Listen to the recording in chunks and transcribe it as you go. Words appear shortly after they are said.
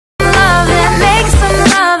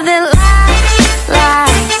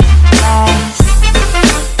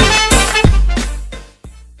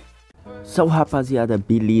Salve rapaziada,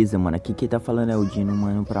 beleza mano, aqui quem tá falando é o Dino,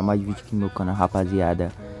 mano, pra mais vídeo aqui no meu canal, rapaziada.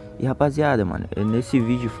 E rapaziada, mano, nesse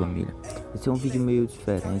vídeo, família, esse é um vídeo meio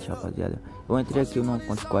diferente, rapaziada. Eu entrei aqui no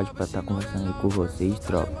Controle pra estar conversando aí com vocês,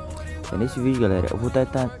 tropa. Nesse vídeo, galera, eu vou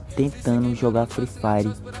estar tentando jogar Free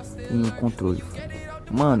Fire em controle.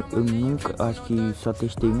 Mano, eu nunca, acho que só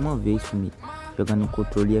testei uma vez, família. Jogando em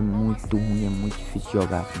controle é muito ruim, é muito difícil de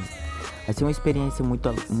jogar, família. Vai ser uma experiência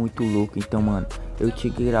muito louca, então, mano, eu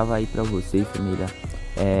tinha que gravar aí pra vocês, família.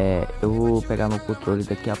 Eu vou pegar meu controle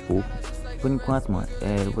daqui a pouco. Por enquanto, mano,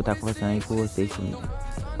 eu vou estar conversando aí com vocês, família.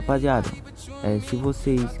 Rapaziada, se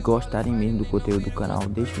vocês gostarem mesmo do conteúdo do canal,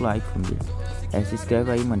 deixa o like, família. Se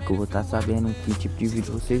inscreve aí, mano, que eu vou estar sabendo que tipo de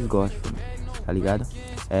vídeo vocês gostam, família. Tá ligado?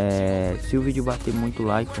 Se o vídeo bater muito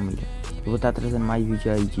like, família, eu vou estar trazendo mais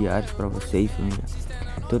vídeos aí diários pra vocês, família.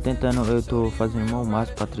 Eu tô fazendo o meu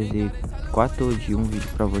máximo pra trazer 4 de um vídeo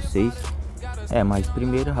pra vocês. Mas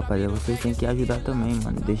primeiro, rapaziada, vocês tem que ajudar também,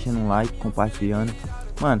 mano, deixando um like, compartilhando.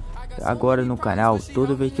 Mano, agora no canal,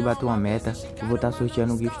 toda vez que bater uma meta, eu vou estar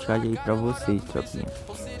sorteando um gift card aí pra vocês, tropinha.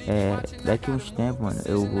 Daqui uns tempos, mano,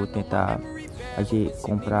 eu vou tentar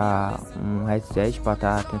comprar um headset pra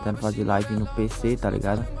estar tentando fazer live no PC, tá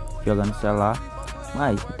ligado? Jogando no celular.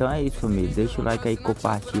 Mas, então é isso, família, deixa o like aí,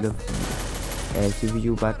 compartilha, família. Se o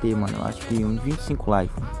vídeo bater, mano, eu acho que uns 25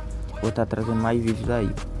 likes, vou estar trazendo mais vídeos aí.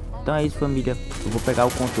 Então é isso, família, eu vou pegar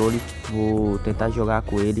o controle, vou tentar jogar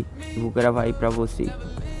com ele e vou gravar aí pra vocês.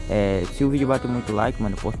 Se o vídeo bater muito like,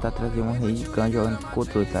 mano, eu posso estar trazendo um handcam jogando com o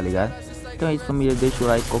controle, tá ligado? Então é isso, família, deixa o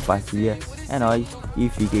like, compartilha, é nóis e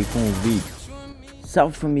fique aí com o vídeo.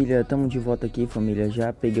 Salve, família, tamo de volta aqui, família.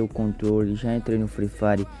 Já peguei o controle, já entrei no Free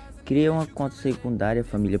Fire. Criei uma conta secundária,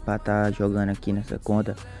 família, para estar jogando aqui nessa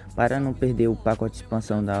conta, para não perder o pacote de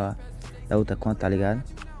expansão da outra conta, tá ligado?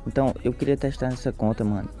 Então eu queria testar nessa conta,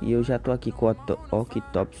 mano, e eu já tô aqui com o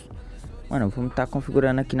Octopus. Mano, vamos estar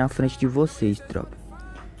configurando aqui na frente de vocês, tropa.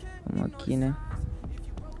 Vamos aqui, né?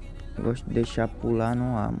 Eu gosto de deixar pular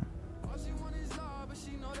no A, mano,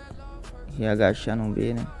 e agachar no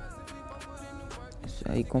B, né? Isso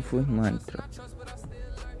aí, confirmando, tropa.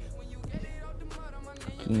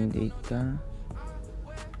 Aqui em deitar.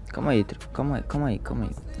 Calma aí, tropa. Calma aí.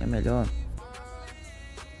 É melhor.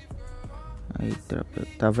 Aí, tropa. Eu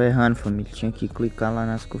tava errando, família. Tinha que clicar lá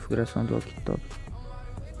nas configurações do Octopus.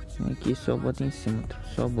 Aqui só bota em cima, tropa.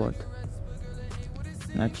 Só bota.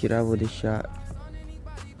 Atirar, vou deixar.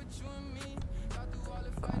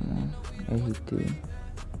 Calma. RT.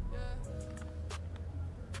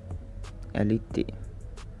 LT.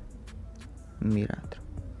 Mirar.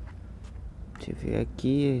 Deixa eu ver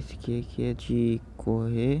aqui. Esse aqui é de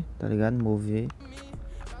correr, tá ligado? Mover.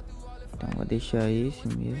 Então vou deixar esse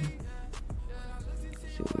mesmo.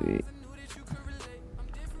 Deixa eu ver.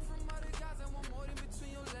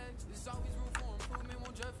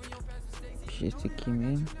 Deixa esse aqui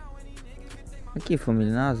mesmo. Aqui,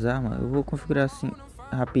 família, nas armas eu vou configurar assim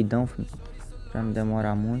rapidão, família, pra não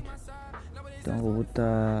demorar muito. Então eu vou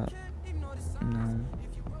botar. Não.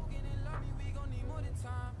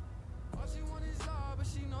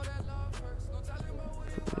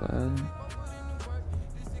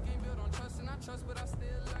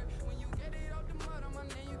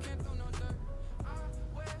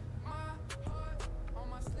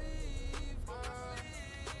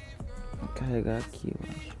 Vou carregar aqui, eu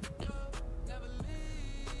acho. Aqui.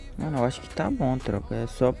 Mano, eu acho que tá bom, tropa. É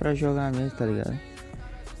só pra jogar mesmo, tá ligado?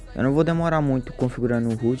 Eu não vou demorar muito configurando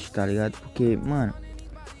o root, tá ligado? Porque, mano,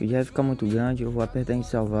 o vídeo vai ficar muito grande. Eu vou apertar em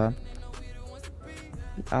salvar.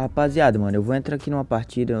 Rapaziada, mano, eu vou entrar aqui numa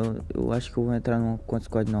partida. Eu acho que eu vou entrar numa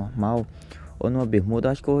squad normal ou numa bermuda.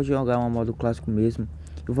 Eu acho que eu vou jogar uma modo clássico mesmo.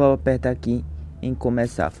 Eu vou apertar aqui em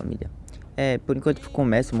começar, família. Por enquanto que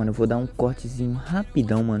começa, mano, eu vou dar um cortezinho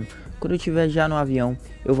rapidão, mano. Quando eu estiver já no avião,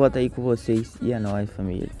 eu volto aí com vocês. E é nóis,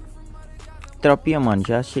 família. Tropinha, mano,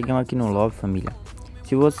 já chegamos aqui no lobby, família.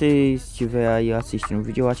 Se vocês estiver aí assistindo o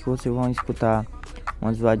vídeo, eu acho que vocês vão escutar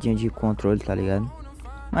umas zoadinhas de controle, tá ligado?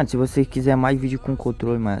 Mano, se você quiser mais vídeo com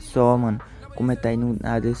controle, mano, é só, mano, comentar aí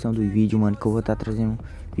na descrição do vídeo, mano, que eu vou estar trazendo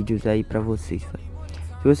vídeos aí pra vocês, velho.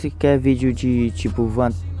 Se você quer vídeo de tipo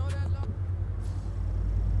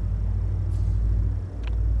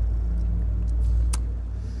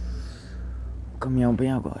caminhão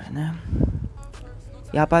bem agora, né?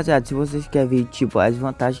 E rapaziada, se vocês querem ver tipo as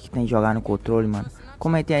vantagens que tem jogar no controle, mano,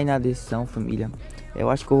 comentem aí na descrição, família. Eu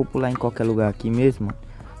acho que eu vou pular em qualquer lugar aqui mesmo, mano,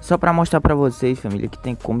 só pra mostrar pra vocês, família, que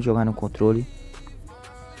tem como jogar no controle.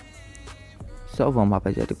 Só vamos,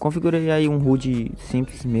 rapaziada. Eu configurei aí um HUD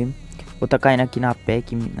simples mesmo. Vou tá caindo aqui na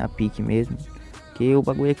pique mesmo, que o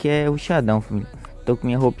bagulho aqui é rushadão, família. Tô com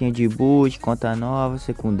minha roupinha de boot, conta nova,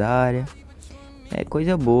 secundária. É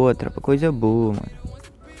coisa boa, tropa, coisa boa, mano.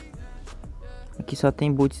 Aqui só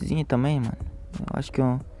tem bootzinho também, mano. Eu acho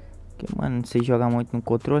mano, não sei jogar muito no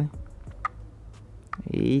controle.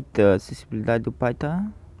 Eita, a acessibilidade do pai tá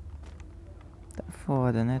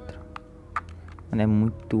foda, né, tropa? Mano, é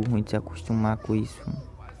muito ruim de se acostumar com isso, mano.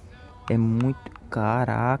 É muito...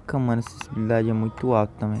 Caraca, mano, a acessibilidade é muito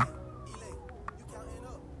alta também.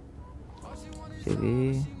 Deixa eu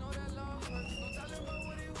ver.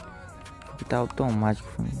 Aqui tá automático,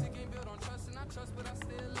 família.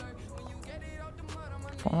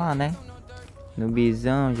 Vamos lá, né? No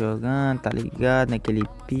bisão jogando, tá ligado? Naquele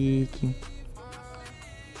pique.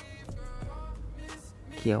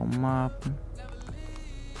 Aqui é o mapa.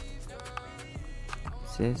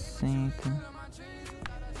 60.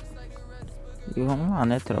 E vamos lá,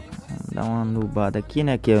 né, tropa? Vamos dar uma nubada aqui,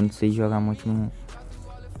 né? Que eu não sei jogar muito no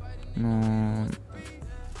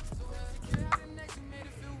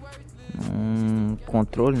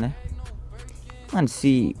controle, né? Mano,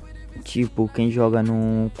 se tipo quem joga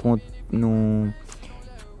no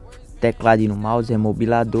teclado e no mouse é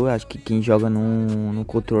mobilador, acho que quem joga no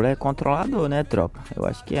controle é controlador, né, tropa? Eu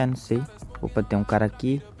acho que é, não sei. Opa, tem um cara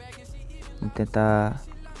aqui. Vamos tentar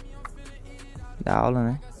dar aula,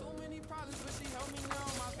 né?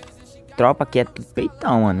 Tropa, aqui é tudo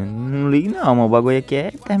peitão, mano. Não ligue não, mano. O bagulho aqui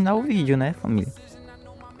é terminar o vídeo, né, família?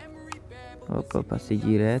 Opa, passei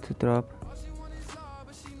direto, tropa.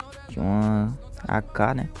 Tinha uma AK,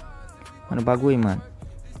 né? Mano, o bagulho, mano.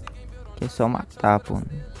 Que é só matar, pô.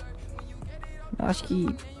 Eu acho que...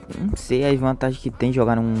 Não sei as vantagens que tem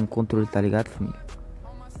jogar num controle, tá ligado, família?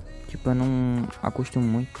 Tipo, eu não acostumo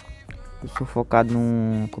muito. Eu sou focado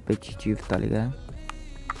num competitivo, tá ligado?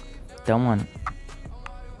 Então, mano...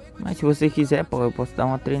 Mas se você quiser, pô, eu posso dar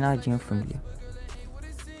uma treinadinha, família.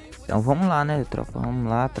 Então vamos lá, né, tropa? Vamos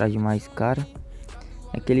lá, atrás de mais cara.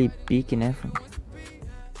 Aquele pique, né, família?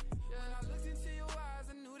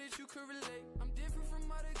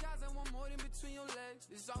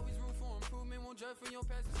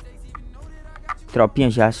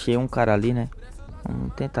 Tropinha, já achei um cara ali, né?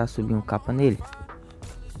 Vamos tentar subir um capa nele.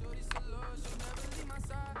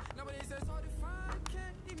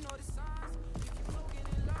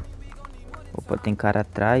 Opa, tem cara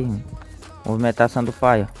atrás. Movimentação do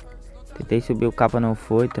pai, ó. Tentei subir o capa, não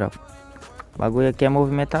foi, tropa. O bagulho aqui é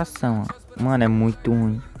movimentação, ó. Mano, é muito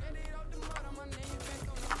ruim.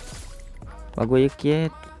 O bagulho aqui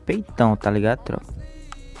é peitão, tá ligado, tropa?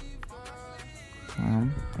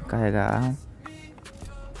 Vamos carregar a arma.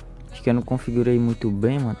 Acho que eu não configurei muito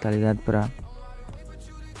bem, mano, tá ligado?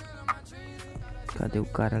 Cadê o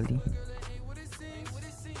cara ali?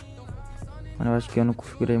 Mano, eu acho que eu não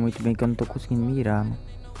configurei muito bem, que eu não tô conseguindo mirar, mano.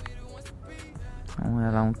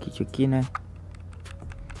 Vamos lá, um kit aqui, né?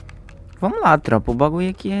 Vamos lá, tropa. O bagulho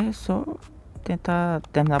aqui é só tentar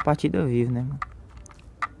terminar a partida vivo, né, mano?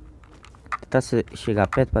 Tentar chegar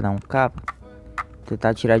perto pra dar um capa.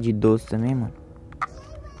 Tentar tirar de doce também, mano.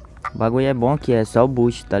 O bagulho é bom que é só o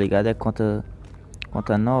boost, tá ligado? É conta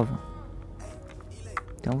nova.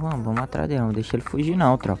 Então vamos atrás dele. Não deixa ele fugir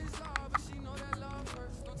não, tropa.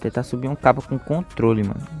 Tentar subir um capa com controle,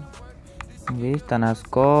 mano. Vamos ver se tá nas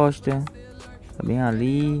costas. Tá bem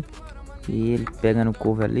ali. E ele pega no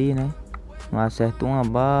cover ali, né? Não acerta uma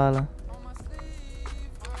bala.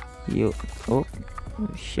 E eu... Oh,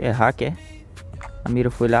 é hacker. A mira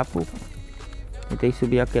foi lá, pô. Tentei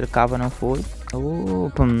subir aquele cava, não foi.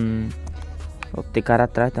 Opa. Vou ter cara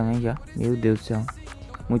atrás também já. Meu Deus do céu.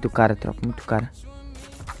 Muito cara, tropa. Muito cara.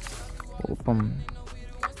 Opa.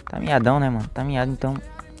 Tá miadão, né, mano? Tá miado, então.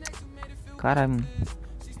 Caralho, mano.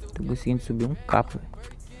 Tô conseguindo subir um capa, velho.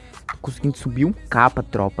 Tô conseguindo subir um capa,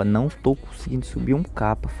 tropa. Não tô conseguindo subir um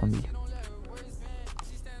capa, família.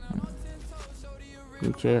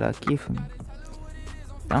 Lutei ela aqui, família.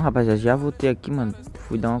 Então, rapaziada, já voltei aqui, mano.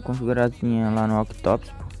 Fui dar uma configuradinha lá no Octopus,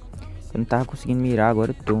 pô. Eu não tava conseguindo mirar,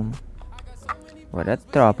 agora eu tô, mano. Agora é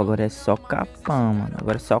tropa, agora é só capão, mano.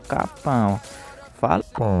 Agora é só capão. Fala.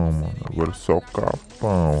 Mano, agora é só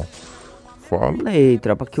capão. Falei,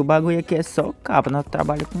 tropa, que o bagulho aqui é só capa. Nós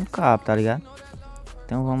trabalhamos com capa, tá ligado?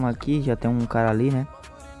 Então vamos aqui, já tem um cara ali, né?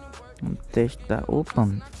 Vamos testar. Opa,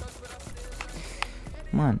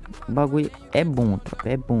 mano, o bagulho é bom, tropa,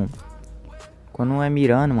 é bom. Quando não é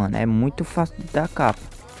mirando, mano, é muito fácil de dar capa.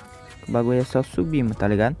 O bagulho é só subir, mano, tá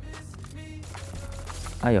ligado?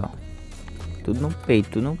 Aí, ó. Tudo no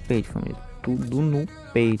peito, família. Tudo no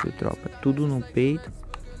peito, tropa. Tudo no peito.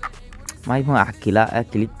 Mas, mano,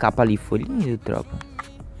 aquele capa ali foi lindo, tropa.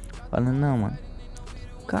 Falando, não, mano.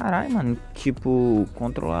 Caralho, mano. Tipo,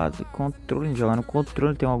 controle. Jogar no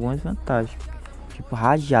controle tem algumas vantagens. Tipo,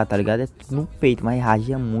 rajar, tá ligado? É tudo no peito, mas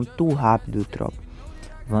raja muito rápido, tropa.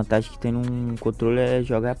 Vantagem que tem num controle é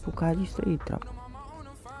jogar por causa disso aí, tropa.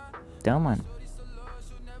 Então, mano,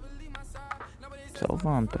 só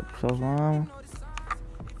vamos, tropa, só vamos.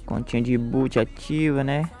 Continha de boot ativa,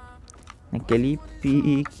 né? Naquele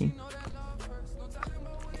pique.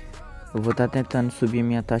 Eu vou estar tentando subir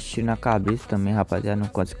minha taxa de tiro na cabeça também, rapaziada, no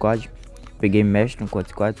Contra Squad. Peguei mestre no Contra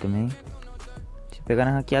Squad também. Se pegar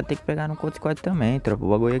na ranqueada, tem que pegar no Contra Squad também, tropa. O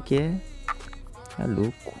bagulho aqui é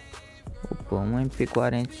louco. Opa, um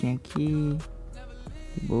MP40 aqui.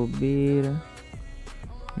 Bobeira.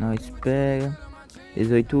 Nós pega.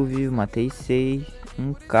 18 vivo, matei 6.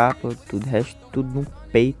 Um capa, tudo, resto tudo no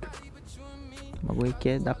peito. O bagulho aqui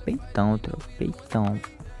é da peitão, tropa. Peitão.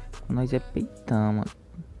 Nós é peitão, mano.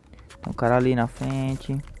 Tem um cara ali na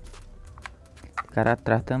frente. Cara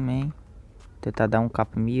atrás também. Tentar dar um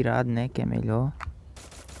capa mirado, né? Que é melhor.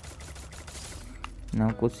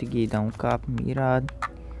 Não consegui dar um capa mirado.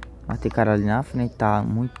 Mas tem cara ali na frente. Tá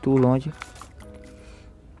muito longe.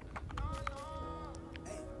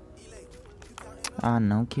 Ah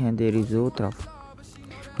não, que renderizou, tropa.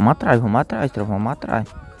 Vamos atrás, tropa. Vamos atrás.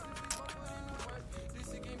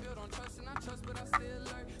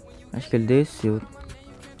 Acho que ele desceu.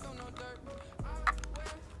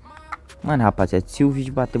 Mano, rapaziada, se o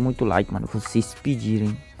vídeo bater muito like, mano, vocês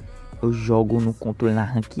pedirem, eu jogo no controle na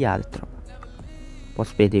ranqueada, tropa.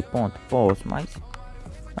 Posso perder ponto? Posso, mas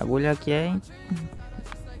o bagulho aqui é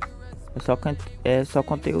só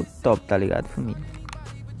conteúdo top, tá ligado, família?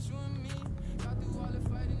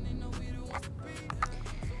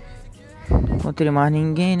 Não encontrei mais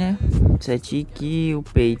ninguém, né? 7 kills,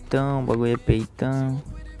 peitão, o bagulho é peitão.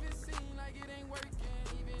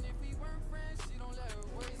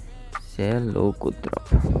 Cê é louco,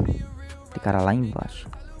 tropa. Tem cara lá embaixo.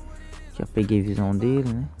 Já peguei visão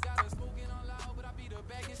dele, né?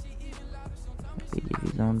 Peguei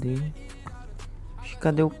visão dele.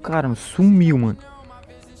 Cadê o cara? Sumiu, mano.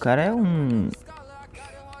 O cara é um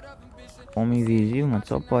homem invisível, mano.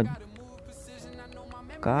 Só pode.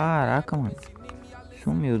 Caraca, mano.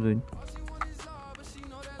 Sumiu, doido.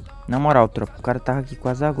 Na moral, tropa. O cara tava aqui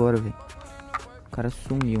quase agora, velho. O cara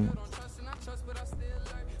sumiu, mano.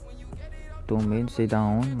 Tomei, não sei da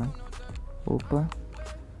onde, mas... Opa.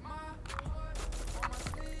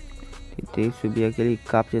 Tentei subir aquele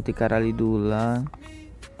capa, já tem cara ali do lado.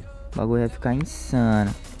 O bagulho vai ficar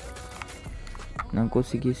insano. Não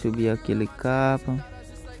consegui subir aquele capa.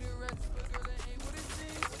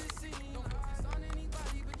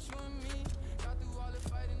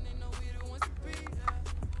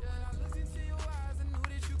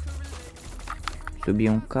 Subi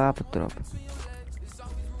um capa, tropa.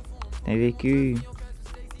 Tem que ver que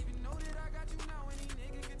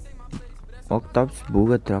o Octopus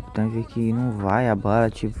buga, tropa. Tem que ver que não vai a bala,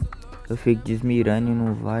 tipo. Eu fico desmirando e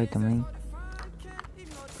não vai também.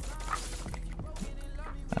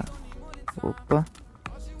 Opa.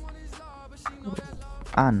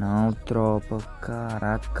 Ah não, tropa.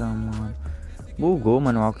 Caraca, mano. Bugou,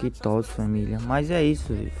 mano, o Octopus, família. Mas é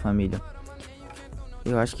isso, família.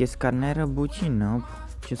 Eu acho que esse cara não era boot não, pô.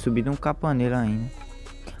 Tinha subido um capa nele ainda.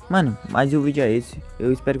 Mano, mas o vídeo é esse.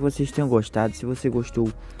 Eu espero que vocês tenham gostado. Se você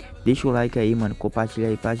gostou, deixa o like aí, mano. Compartilha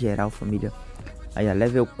aí pra geral, família. Aí, a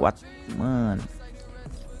level 4. Mano,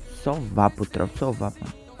 só vá pro tropa, só vá,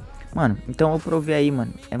 mano. Mano, então eu provei aí,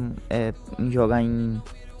 mano. Em jogar em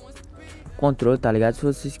controle, tá ligado? Se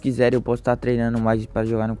vocês quiserem, eu posso estar treinando mais pra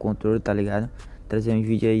jogar no controle, tá ligado? Trazer um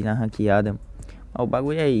vídeo aí na ranqueada. Mas o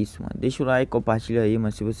bagulho é isso, mano. Deixa o like, compartilha aí,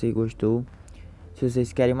 mano. Se você gostou. Se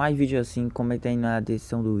vocês querem mais vídeos assim, comenta aí na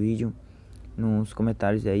descrição do vídeo, nos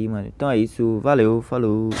comentários aí, mano. Então é isso, valeu,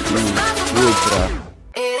 falou e fui,